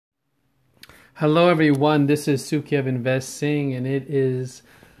Hello, everyone. This is Sukyev Investing, and it is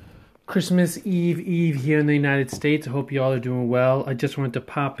Christmas Eve here in the United States. I hope you all are doing well. I just wanted to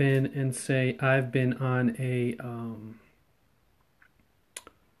pop in and say I've been on a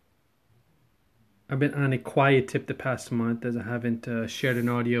quiet tip the past month, as I haven't shared an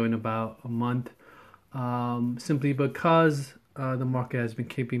audio in about a month, simply because the market has been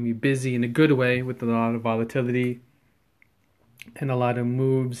keeping me busy in a good way with a lot of volatility and a lot of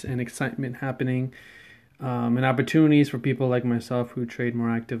moves and excitement happening, and opportunities for people like myself who trade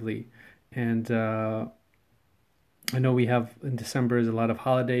more actively. And I know we have in December is a lot of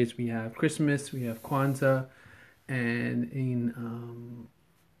holidays. We have Christmas, we have Kwanzaa, and in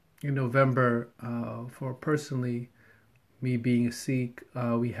November, for personally me being a Sikh,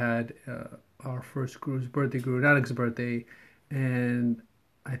 we had our first Guru's birthday, Guru Nanak's birthday, and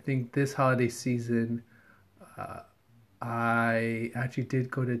I think this holiday season, I actually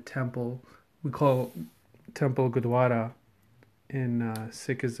did go to temple. We call Temple Gurdwara in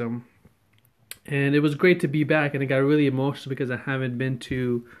Sikhism, and it was great to be back. And I got really emotional because I haven't been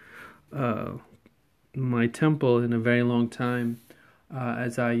to uh, my temple in a very long time,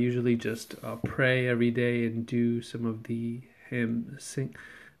 as I usually just pray every day and do some of the hymns.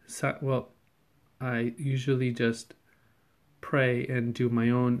 Well, I usually just pray and do my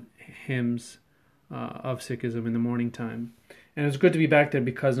own hymns of Sikhism in the morning time. And it was good to be back there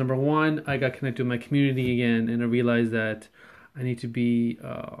because number one, I got connected with my community again, and I realized that I need to be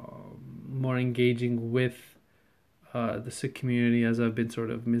more engaging with the Sikh community, as I've been sort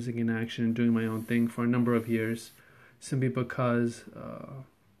of missing in action and doing my own thing for a number of years, simply because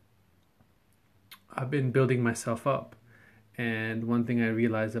I've been building myself up. And one thing I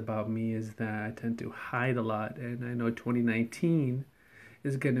realized about me is that I tend to hide a lot, and I know 2019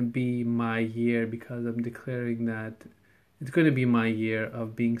 is going to be my year because I'm declaring that it's going to be my year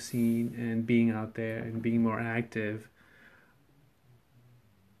of being seen and being out there and being more active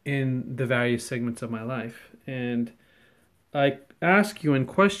in the various segments of my life. And I ask you and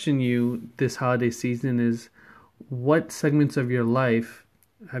question you this holiday season is, what segments of your life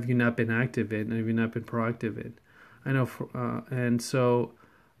have you not been active in? Have you not been proactive in? I know, and so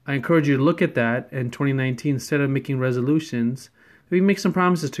I encourage you to look at that in 2019. Instead of making resolutions, maybe make some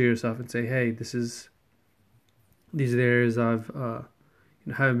promises to yourself and say, "Hey, these are the areas I've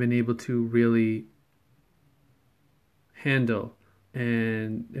haven't been able to really handle,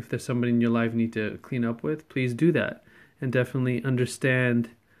 and if there's somebody in your life you need to clean up with, please do that, and definitely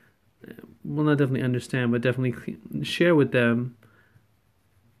understand. Well, not definitely understand, but definitely share with them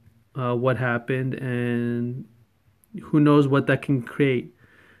what happened and." Who knows what that can create?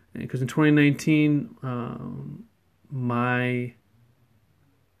 Because in 2019, my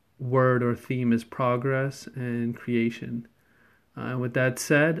word or theme is progress and creation. And with that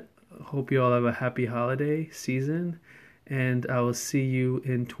said, hope you all have a happy holiday season, and I will see you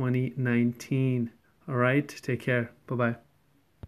in 2019. All right, take care. Bye bye.